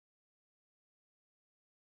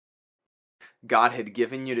God had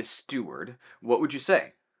given you to steward, what would you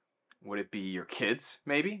say? Would it be your kids,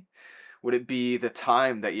 maybe? Would it be the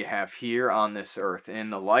time that you have here on this earth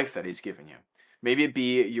in the life that He's given you? Maybe it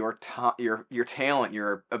be your talent,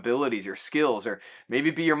 your abilities, your skills, or maybe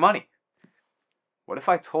it be your money. What if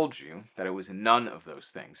I told you that it was none of those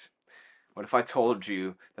things? What if I told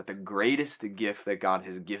you that the greatest gift that God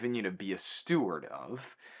has given you to be a steward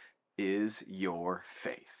of is your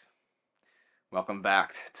faith? Welcome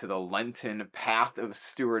back to the Lenten path of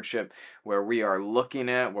stewardship, where we are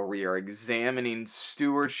examining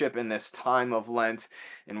stewardship in this time of Lent,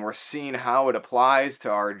 and we're seeing how it applies to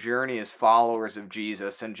our journey as followers of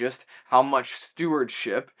Jesus, and just how much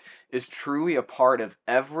stewardship is truly a part of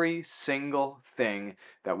every single thing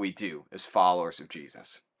that we do as followers of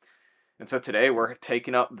Jesus. And so today we're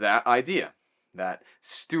taking up that idea, that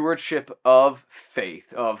stewardship of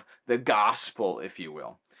faith, of the gospel, if you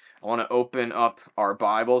will. I want to open up our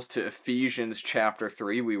Bibles to Ephesians chapter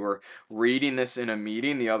 3. We were reading this in a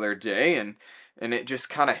meeting the other day, and it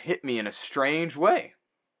just kind of hit me in a strange way.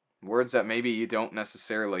 Words that maybe you don't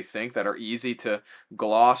necessarily think, that are easy to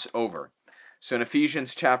gloss over. So in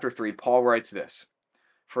Ephesians chapter 3, Paul writes this: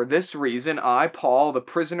 "For this reason, I, Paul, the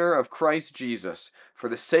prisoner of Christ Jesus, for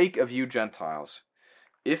the sake of you Gentiles,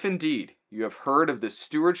 if indeed you have heard of the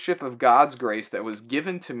stewardship of God's grace that was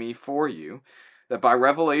given to me for you, that by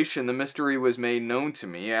revelation the mystery was made known to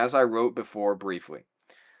me, as I wrote before briefly."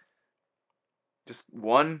 Just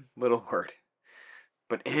one little word.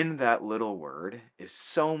 But in that little word is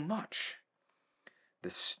so much. The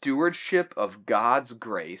stewardship of God's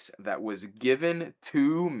grace that was given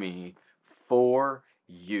to me for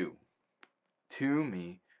you. To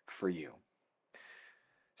me for you.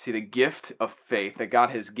 See, the gift of faith that God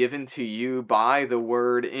has given to you by the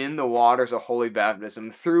Word in the waters of holy baptism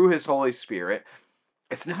through His Holy Spirit,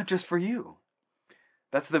 it's not just for you.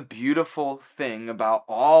 That's the beautiful thing about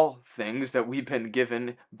all things that we've been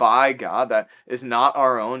given by God that is not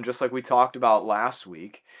our own, just like we talked about last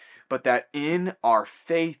week, but that in our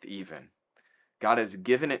faith even, God has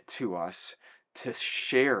given it to us to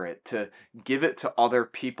share it, to give it to other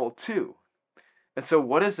people too. And so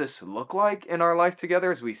what does this look like in our life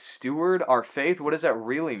together as we steward our faith? What does that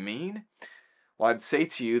really mean? Well, I'd say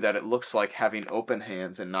to you that it looks like having open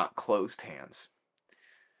hands and not closed hands.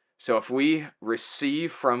 So if we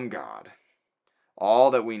receive from God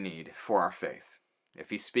all that we need for our faith, if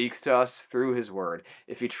He speaks to us through His Word,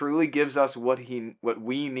 if He truly gives us what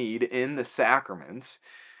we need in the sacraments,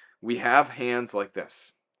 we have hands like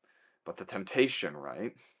this. But the temptation,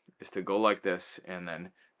 right, is to go like this and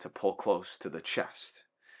then to pull close to the chest.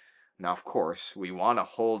 Now, of course, we want to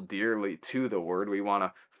hold dearly to the Word. We want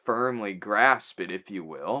to firmly grasp it, if you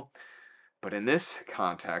will. But in this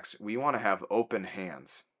context, we want to have open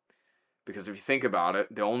hands. Because if you think about it,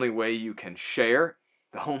 the only way you can share,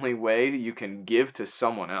 the only way you can give to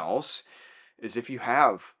someone else is if you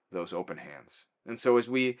have those open hands. And so as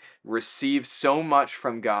we receive so much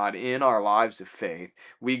from God in our lives of faith,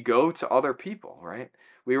 we go to other people, right?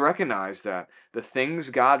 We recognize that the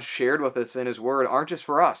things God shared with us in His Word aren't just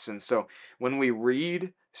for us. And so when we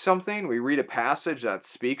read something, we read a passage that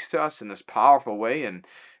speaks to us in this powerful way, and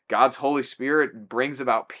God's Holy Spirit brings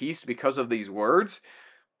about peace because of these words,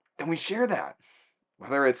 and we share that,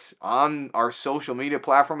 whether it's on our social media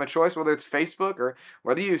platform of choice, whether it's Facebook, or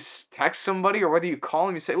whether you text somebody, or whether you call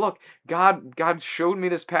them, you say, look, God showed me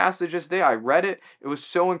this passage this day. I read it. It was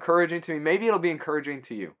so encouraging to me. Maybe it'll be encouraging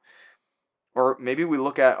to you. Or maybe we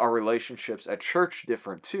look at our relationships at church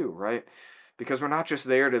different too, right? Because we're not just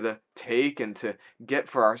there to take and to get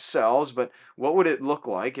for ourselves, but what would it look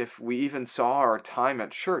like if we even saw our time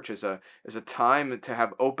at church as a time to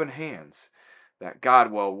have open hands? That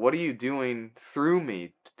God, well, what are you doing through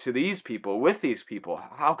me to these people, with these people?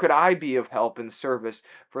 How could I be of help and service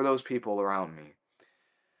for those people around me?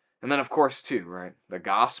 And then, of course, too, right? The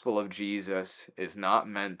gospel of Jesus is not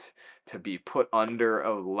meant to be put under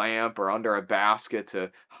a lamp or under a basket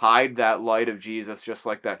to hide that light of Jesus, just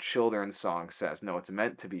like that children's song says. No, it's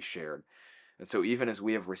meant to be shared. And so even as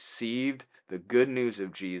we have received the good news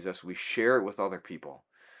of Jesus, we share it with other people.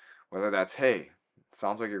 Whether that's, hey, it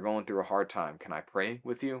sounds like you're going through a hard time. Can I pray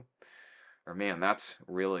with you? Or, man, that's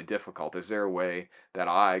really difficult. Is there a way that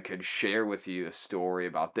I could share with you a story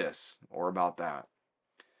about this or about that?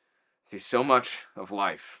 See, so much of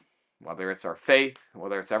life, whether it's our faith,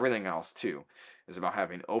 whether it's everything else too, is about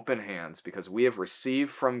having open hands because we have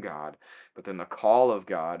received from God, but then the call of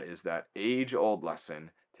God is that age-old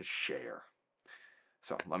lesson to share.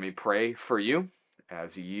 So let me pray for you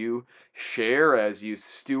as you share, as you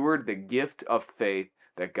steward the gift of faith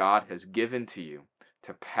that God has given to you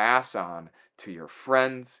to pass on to your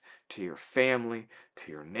friends, to your family,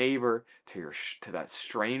 to your neighbor, to that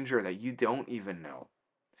stranger that you don't even know.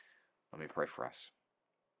 Let me pray for us.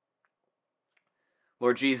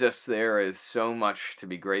 Lord Jesus, there is so much to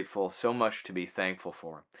be grateful, so much to be thankful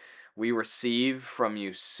for. We receive from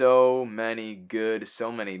you so many good,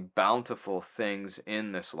 so many bountiful things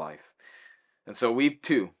in this life. And so we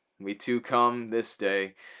too come this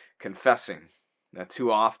day confessing that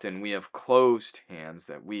too often we have closed hands,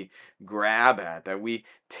 that we grab at, that we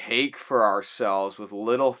take for ourselves with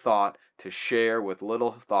little thought to share, with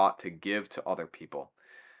little thought to give to other people.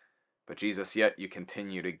 But Jesus, yet you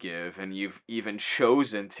continue to give, and you've even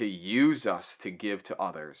chosen to use us to give to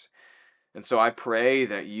others. And so I pray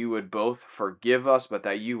that you would both forgive us, but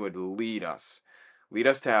that you would lead us. Lead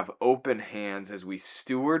us to have open hands as we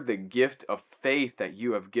steward the gift of faith that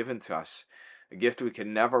you have given to us. A gift we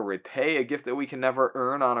can never repay, a gift that we can never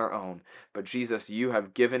earn on our own. But Jesus, you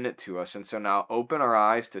have given it to us. And so now open our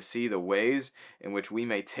eyes to see the ways in which we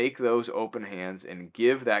may take those open hands and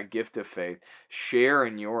give that gift of faith, share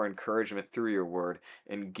in your encouragement through your word,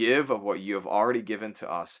 and give of what you have already given to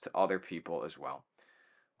us to other people as well.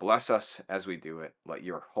 Bless us as we do it. Let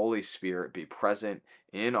your Holy Spirit be present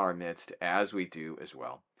in our midst as we do as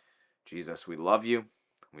well. Jesus, we love you.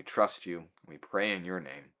 We trust you. We pray in your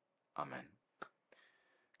name. Amen.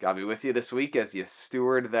 God be with you this week as you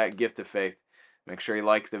steward that gift of faith. Make sure you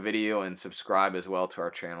like the video and subscribe as well to our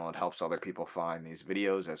channel. It helps other people find these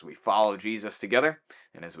videos as we follow Jesus together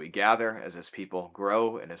and as we gather as his people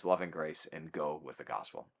grow in his loving grace and go with the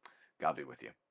gospel. God be with you.